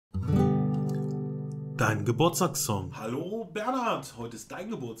dein Geburtstagssong. Hallo Bernhard, heute ist dein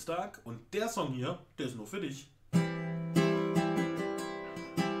Geburtstag und der Song hier, der ist nur für dich.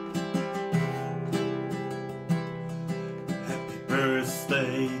 Happy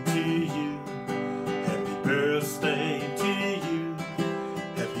Birthday to you, Happy Birthday to you,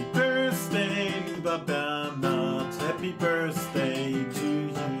 Happy Birthday, lieber Bernhard, Happy Birthday to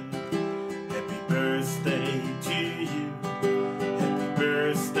you, Happy Birthday to you, Happy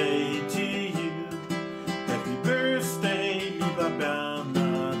Birthday to you, Happy Birthday, lieber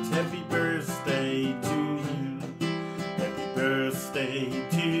Bernhard, Happy Birthday to you, Happy Birthday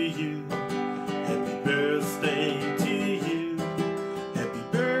to you, Happy Birthday to you, Happy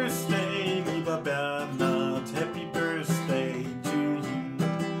Birthday, lieber Bernhard, Happy Birthday to you,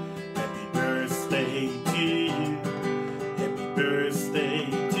 Happy Birthday to you, Happy Birthday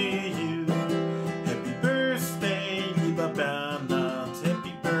to you, Happy Birthday, lieber Bernhard,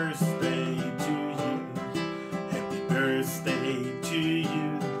 Happy Birthday to you, Happy Birthday to you,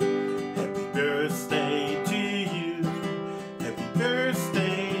 Happy Birthday to you, Happy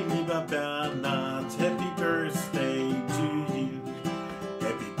Birthday, lieber Bernhard, Happy Birthday to you,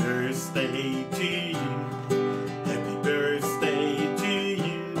 Happy Birthday to you, Happy Birthday to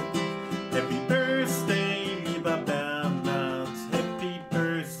you, Happy Birthday, lieber Bernhard, Happy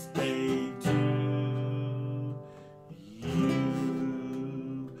Birthday to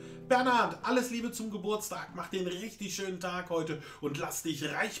you. Bernhard, alles Liebe zum Geburtstag, mach dir einen richtig schönen Tag heute und lass dich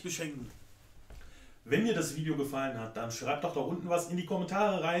reich beschenken. Wenn dir das Video gefallen hat, dann schreib doch da unten was in die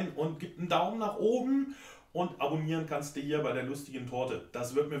Kommentare rein und gib einen Daumen nach oben und abonnieren kannst du hier bei der lustigen Torte.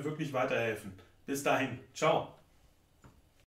 Das wird mir wirklich weiterhelfen. Bis dahin, ciao.